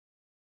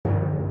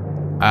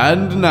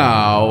And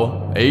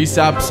now,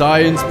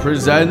 AsapSCIENCE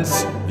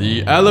presents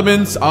the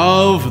elements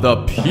of the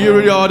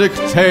periodic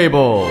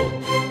table.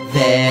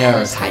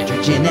 There's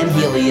hydrogen and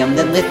helium,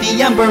 then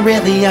lithium,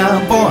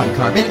 beryllium, boron,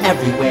 carbon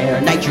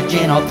everywhere,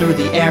 nitrogen all through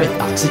the air, with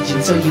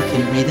oxygen so you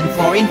can breathe, and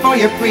fluorine for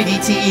your pretty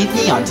teeth,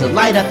 neon to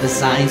light up the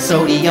signs,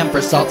 sodium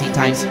for salty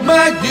times,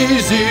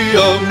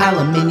 magnesium,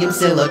 aluminium,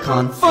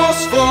 silicon,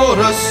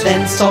 phosphorus,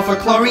 then sulfur,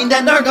 chlorine,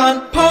 and argon,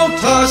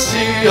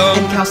 potassium,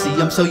 and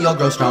calcium so you'll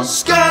grow strong,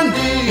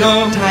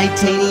 scandium,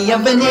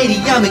 titanium,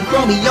 vanadium, and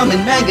chromium,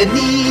 and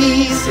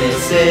manganese.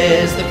 This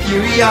is the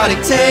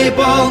periodic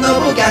table,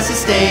 noble gases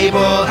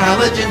stable,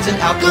 halogens and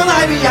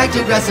alkali react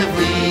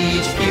aggressively.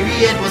 Each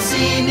period will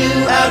see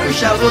new outer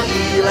shells while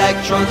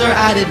electrons are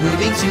added,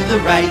 moving to the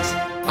right.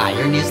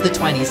 Iron is the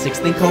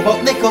 26th, then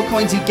cobalt, nickel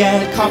coins you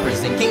get, copper,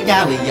 zinc, and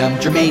gallium,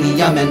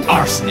 germanium, and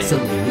arsenic,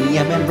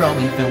 selenium, and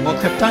bromine, film, while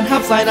krypton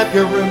helps light up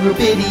your room,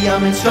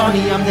 rubidium, and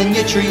strontium, then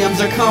yttrium,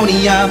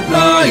 zirconium,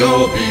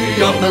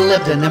 niobium,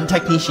 molybdenum,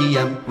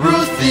 technetium,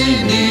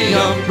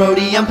 ruthenium,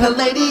 rhodium,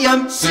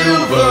 palladium,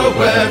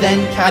 silverware,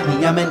 then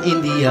cadmium and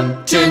indium,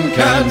 tin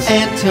cans,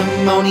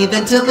 antimony,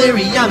 then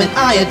tellurium, and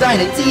iodine,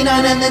 and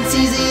xenon, and then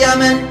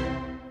cesium, and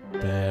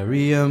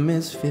barium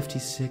is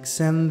 56,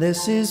 and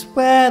this is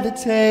where the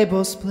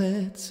table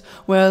splits,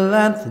 where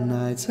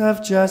lanthanides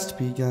have just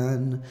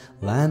begun,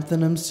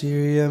 lanthanum,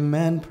 cerium,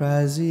 and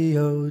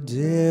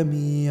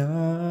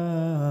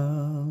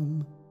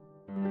praseodymium.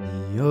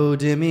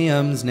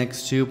 Neodymium's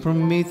next to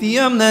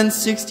promethium, then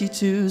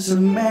 62,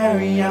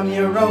 samarium,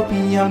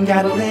 europium,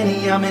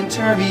 gadolinium, and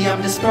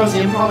terbium,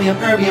 dysprosium, holmium,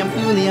 erbium,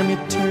 thulium,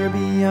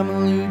 ytterbium,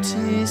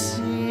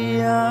 lutetium,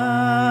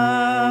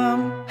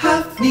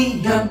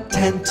 hafnium,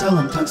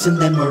 tantalum, tungsten,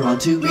 then we're on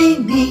to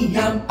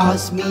rhenium,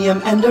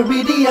 osmium, and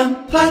iridium,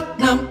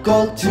 platinum,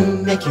 gold to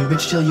make you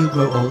rich till you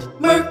grow old,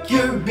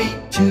 mercury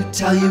to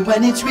tell you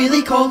when it's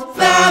really cold,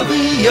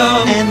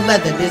 thallium, and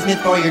lead, the bismuth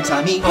for your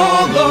tummy,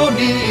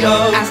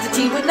 polonium,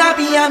 astatine would not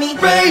be yummy,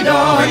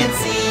 radon,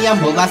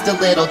 francium will last a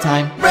little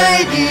time,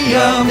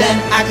 radium, then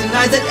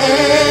actinides at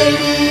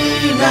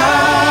 89.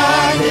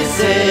 This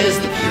is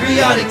the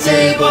periodic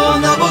table,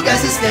 noble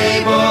gases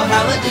stable,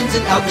 halogens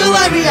and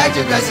alkali react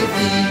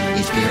aggressively.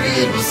 Each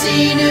period will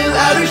see new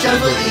outer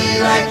shells while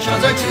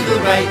electrons are to the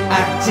right.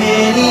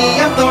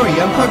 Actinium,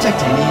 thorium,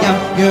 protactinium,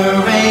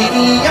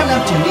 uranium,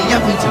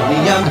 neptunium,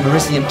 plutonium,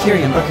 americium,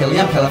 curium,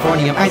 berkelium,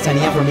 californium,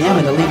 isonium, fermium,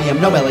 indolium,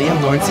 nobelium,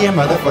 lawrencium,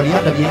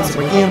 rutherfordium, wm,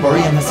 sprigium,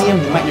 boreum, hesium,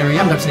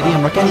 pneumatium,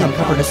 dubsidium, rucenium,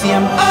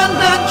 copernicium,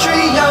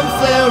 natrium,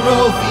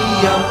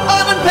 flerovium,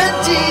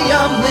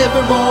 pentium,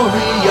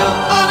 livermorium,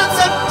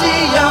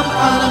 septium,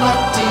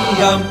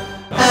 noctium,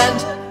 and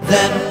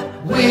then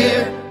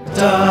we're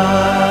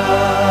done.